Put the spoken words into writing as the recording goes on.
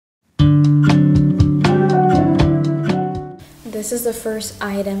This is the first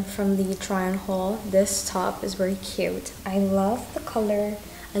item from the try on haul. This top is very cute. I love the color.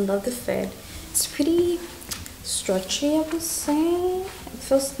 I love the fit. It's pretty stretchy, I would say. It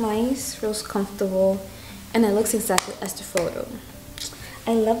feels nice, feels comfortable, and it looks exactly as the photo.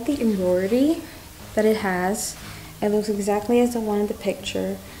 I love the embroidery that it has. It looks exactly as the one in the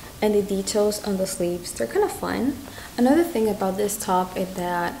picture, and the details on the sleeves, they're kind of fun. Another thing about this top is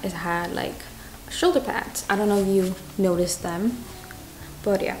that it had like shoulder pads. I don't know if you noticed them,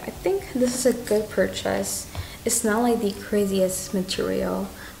 but yeah, I think this is a good purchase. It's not like the craziest material,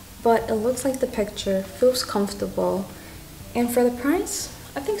 but it looks like the picture, feels comfortable, and for the price,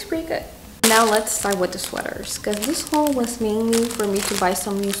 I think it's pretty good. Now let's start with the sweaters, because this haul was mainly for me to buy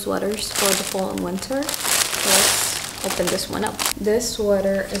some new sweaters for the fall and winter. So let's open this one up. This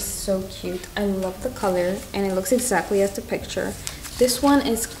sweater is so cute. I love the color, and it looks exactly as the picture. This one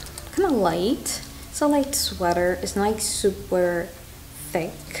is kind of light. It's a light sweater. It's not like super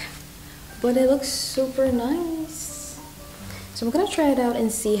thick, but it looks super nice. So I'm gonna try it out and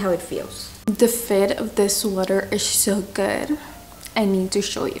see how it feels. The fit of this sweater is so good. I need to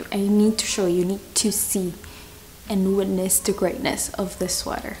show you. I need to show you. You need to see and witness the greatness of this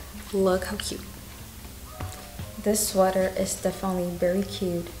sweater. Look how cute. This sweater is definitely very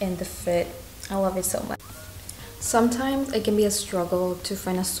cute, and the fit, I love it so much. Sometimes it can be a struggle to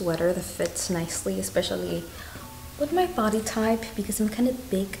find a sweater that fits nicely, especially with my body type, because I'm kind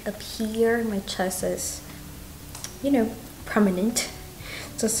of big up here. My chest is, you know, prominent.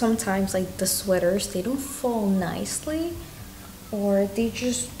 So sometimes like the sweaters, they don't fall nicely, or they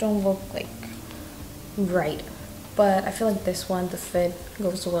just don't look like right. But I feel like this one, the fit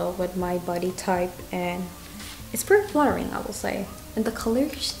goes well with my body type, and it's pretty flattering, I will say. And the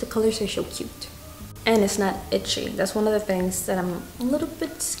colors are so cute. And it's not itchy. That's one of the things that I'm a little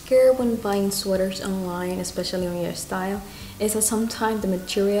bit scared when buying sweaters online, especially on YesStyle, is that sometimes the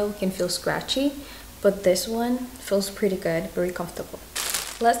material can feel scratchy, but this one feels pretty good, very comfortable.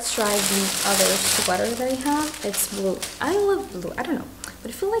 Let's try the other sweater that I have. It's blue. I love blue. I don't know, but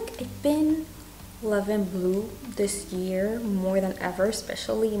I feel like I've been loving blue this year more than ever,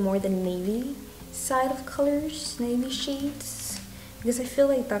 especially more than navy side of colors, navy shades, because I feel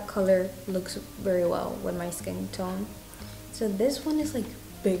like that color looks very well with my skin tone. So this one is like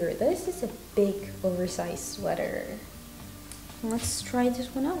bigger. This is a big oversized sweater. Let's try this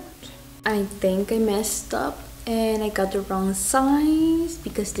one out. I think I messed up and I got the wrong size,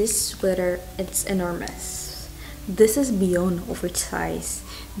 because this sweater, it's enormous. This is beyond oversized.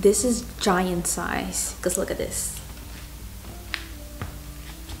 This is giant size, because look at this.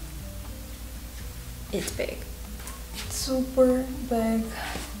 It's big, super big.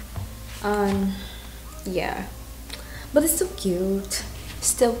 Yeah, but it's still cute.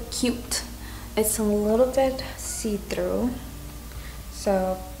 Still cute. It's a little bit see-through,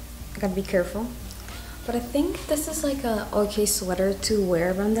 so I gotta be careful. But I think this is like a okay sweater to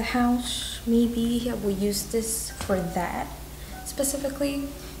wear around the house. Maybe I will use this for that specifically,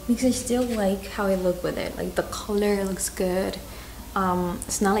 because I still like how I look with it. Like the color looks good.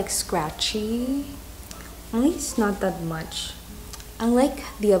 It's not like scratchy. At least not that much. I like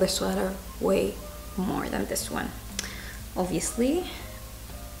the other sweater way more than this one, obviously.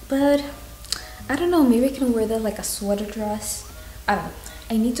 But I don't know, maybe I can wear that like a sweater dress. I don't know.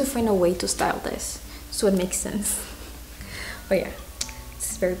 I need to find a way to style this so it makes sense. But yeah,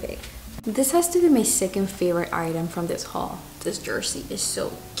 it's very big. This has to be my second favorite item from this haul. This jersey is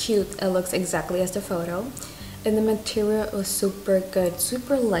so cute. It looks exactly as the photo. And the material was super good,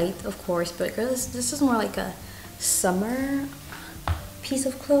 super light, of course, because this is more like a summer piece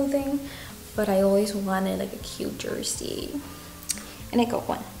of clothing. But I always wanted like a cute jersey, and I got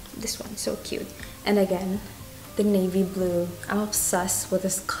one. This one, so cute. And again, the navy blue. I'm obsessed with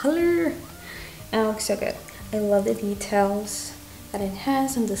this color, and it looks so good. I love the details that it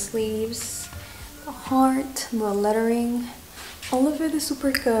has on the sleeves, the heart, the lettering. All of it is super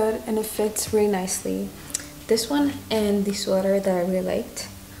good, and it fits really nicely. This one and the sweater that I really liked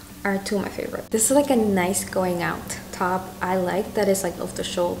are two of my favorites. This is like a nice going out top. I like that it's like off the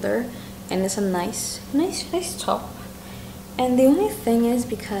shoulder, and it's a nice top. And the only thing is,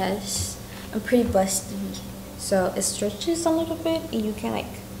 because I'm pretty busty, so it stretches a little bit, and you can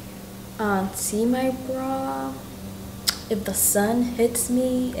like see my bra if the sun hits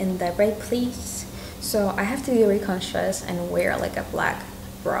me in the right place. So I have to be very conscious and wear like a black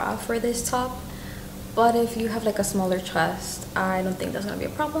bra for this top. But if you have like a smaller chest, I don't think that's gonna be a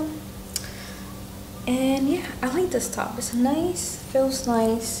problem. And yeah, I like this top. It's nice, feels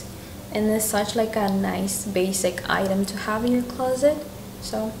nice, and it's such like a nice basic item to have in your closet.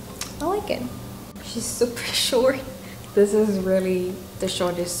 So I like it. She's super short. This is really the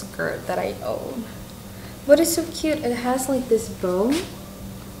shortest skirt that I own. But it's so cute. It has like this bow.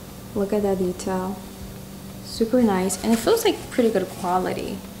 Look at that detail. Super nice. And it feels like pretty good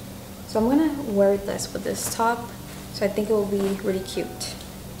quality. So I'm gonna wear this with this top. So I think it will be really cute.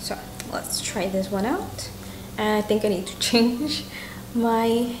 So let's try this one out. And I think I need to change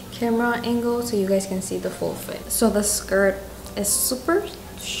my camera angle so you guys can see the full fit. So the skirt is super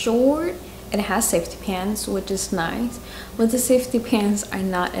short. It has safety pants, which is nice, but the safety pants are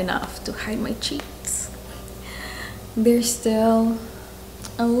not enough to hide my cheeks. They're still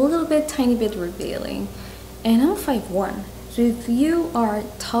a little bit, tiny bit revealing. And I'm 5'1", so if you are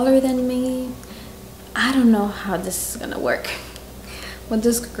taller than me, I don't know how this is gonna work. But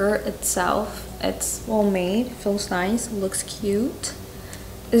the skirt itself, it's well made, feels nice, looks cute.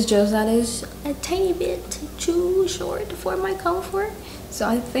 It's just that it's a tiny bit too short for my comfort. So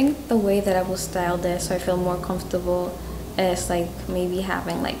I think the way that I will style this so I feel more comfortable is like maybe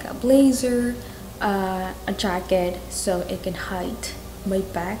having like a blazer, a jacket, so it can hide my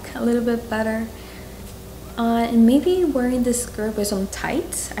back a little bit better. And maybe wearing this skirt with some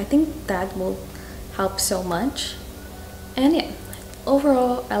tights. I think that will help so much. And yeah,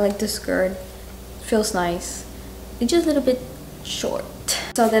 overall I like the skirt. Feels nice. It's just a little bit short.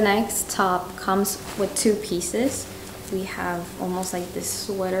 So the next top comes with two pieces. We have almost like this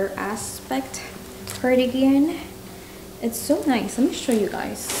sweater aspect cardigan. It's so nice. Let me show you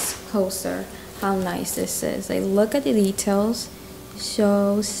guys closer how nice this is. Like, look at the details.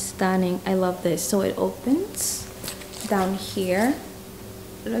 So stunning. I love this. So it opens down here.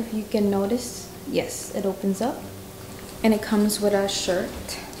 I don't know if you can notice. Yes, it opens up. And it comes with a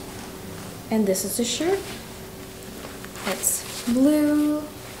shirt. And this is the shirt. It's blue.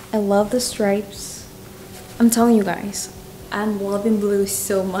 I love the stripes. I'm telling you guys, I'm loving blue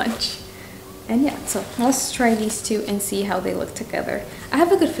so much. And yeah, so let's try these two and see how they look together. I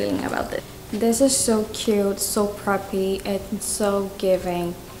have a good feeling about this. This is so cute, so preppy, and so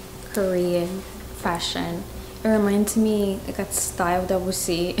giving Korean fashion. It reminds me like a style that we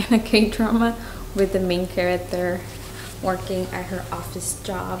see in a K-drama with the main character working at her office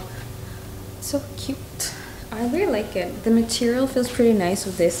job. So cute. I really like it. The material feels pretty nice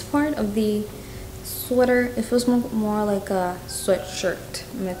with this part of the sweater. It feels more like a sweatshirt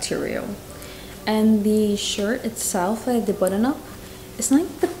material. And the shirt itself, like the button up, it's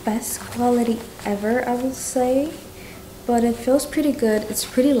not the best quality ever, I will say, but it feels pretty good. It's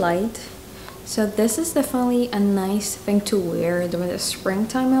pretty light. So this is definitely a nice thing to wear during the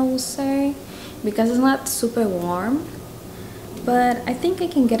springtime, I will say, because it's not super warm. But I think I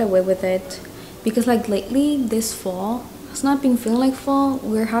can get away with it because like lately this fall, it's not been feeling like fall.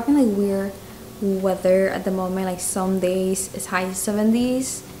 We're having like weird weather at the moment. Like some days it's high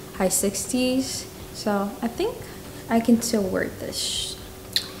 70s, high 60s. So I think I can still wear this.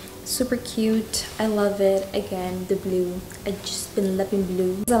 Super cute. I love it. Again, the blue. I just been loving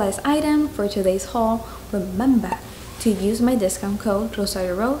blue. The last item for today's haul. Remember to use my discount code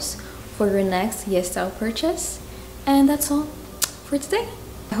ROSARIOROSE for your next YesStyle purchase. And that's all for today.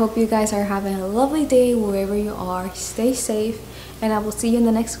 I hope you guys are having a lovely day wherever you are. Stay safe, and I will see you in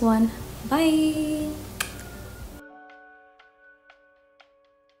the next one. Bye.